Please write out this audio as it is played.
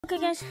Okay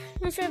guys,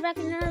 let's try back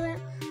in another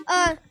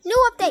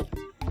new update.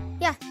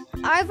 Yeah,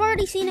 I've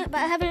already seen it, but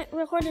I haven't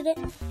recorded it.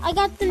 I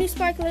got the new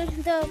sparkler,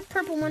 the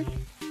purple one,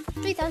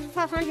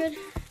 3,500.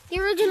 The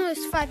original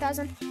is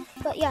 5,000,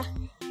 but yeah.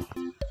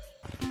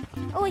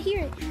 Oh, I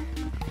hear it.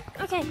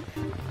 Okay,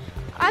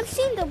 I've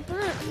seen the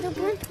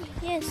blimp,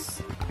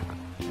 yes.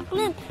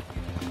 Blimp,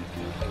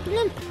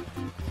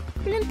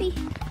 blimpy.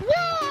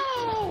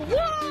 Whoa,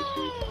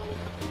 whoa!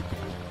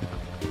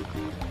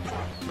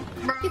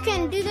 You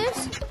can do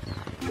this?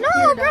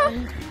 No, bro!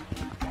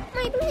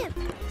 My blimp!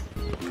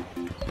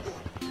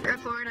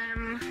 Record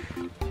him.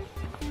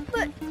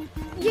 But,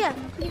 yeah,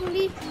 you can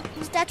be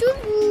Statue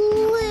of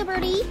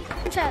Liberty.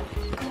 Chat.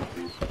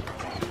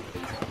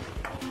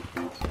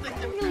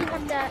 I really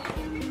want that.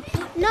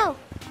 No!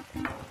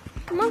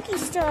 Monkey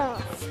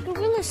stuff.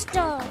 Gorilla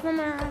stuff.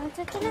 Mama.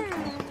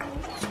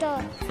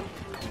 Stuff.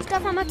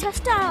 Stuff I'm gonna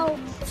test out.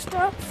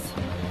 Stuff.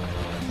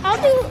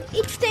 I'll do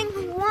each thing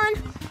one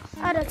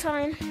at a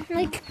time.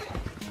 Like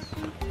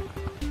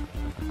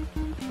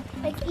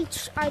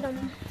each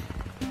item.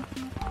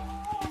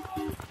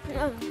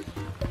 Oh.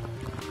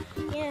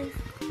 Yeah.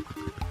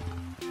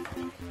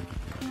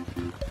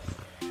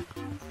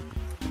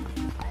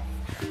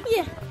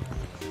 Yeah.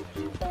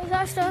 There's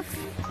that stuff.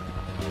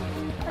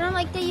 I don't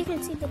like that you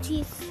can see the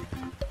teeth.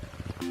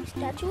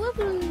 Statue of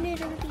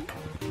Liberty.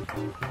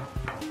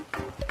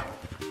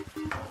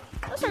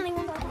 That's only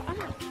one that I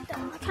like that.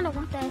 I kinda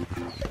want that.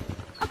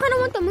 I kinda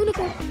want the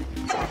Moonicle.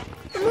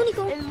 The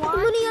Moonicle. The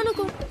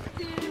Moonionicle.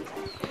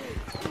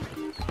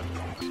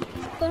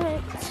 But yeah.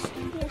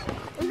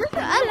 I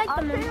like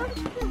the Moon.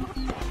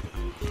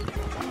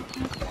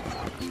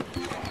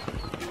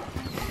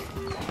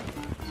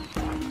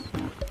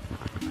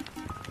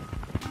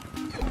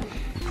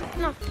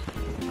 No.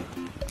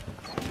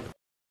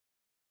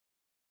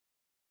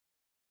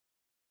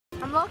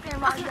 I'm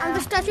looking Okay, I'm the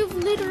Statue of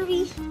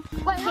Liberty.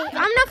 Wait, okay,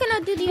 I'm not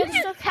gonna do the other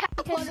stuff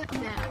because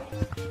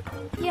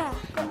yeah,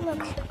 but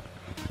look.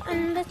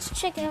 And let's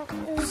check out the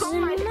new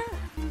map.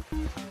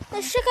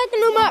 Let's check out the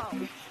new map.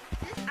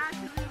 This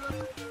actually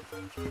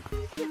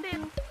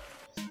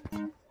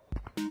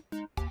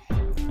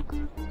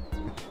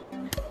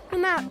New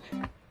map.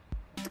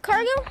 The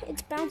cargo,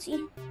 it's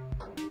bouncy.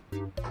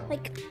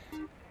 Like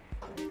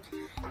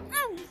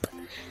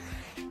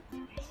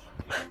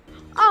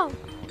oh.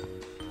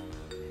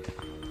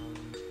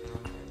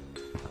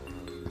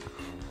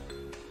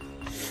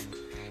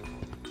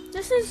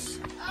 This is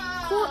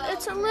cool.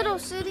 It's a little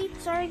city.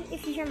 Sorry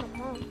if you hear my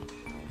mom.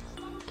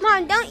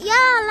 Mom, don't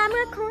yell. I'm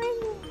recording.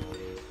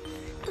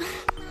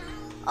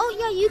 Oh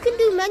yeah, you can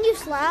do menu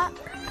slap.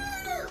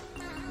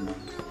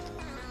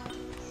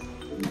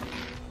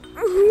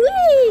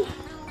 Whee!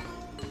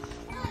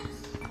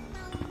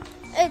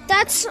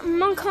 That's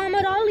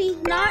Muhammad Ali,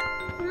 not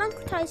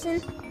Monkey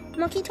Tyson.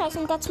 Monkey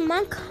Tyson. That's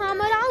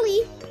Muhammad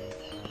Ali.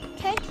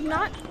 Okay,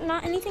 not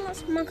anything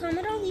else.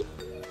 Muhammad Ali.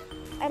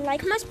 I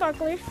like my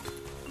sparkler.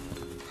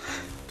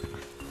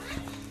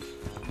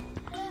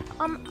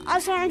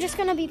 Also, I'm just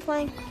gonna be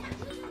playing.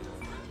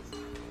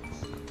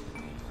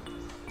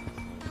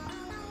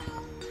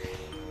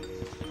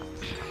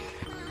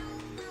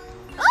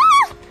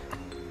 Ah!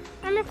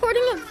 I'm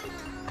recording him.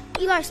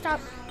 Eli, stop.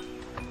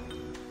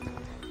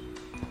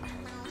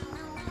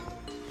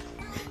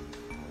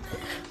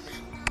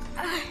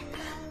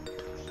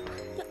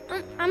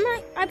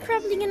 I'm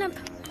probably gonna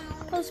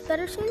post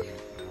better soon,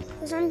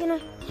 because I'm gonna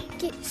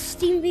get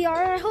Steam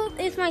VR. I hope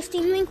if my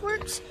Steam Link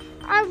works,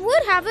 I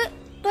would have it,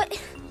 but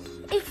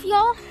if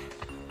y'all,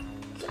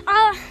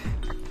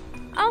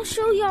 I'll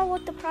show y'all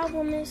what the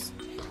problem is.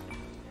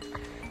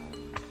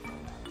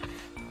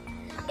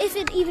 If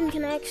it even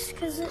connects,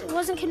 because it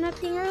wasn't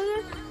connecting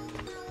earlier.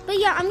 But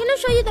yeah, I'm gonna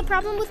show you the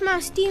problem with my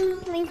Steam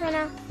Link right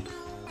now.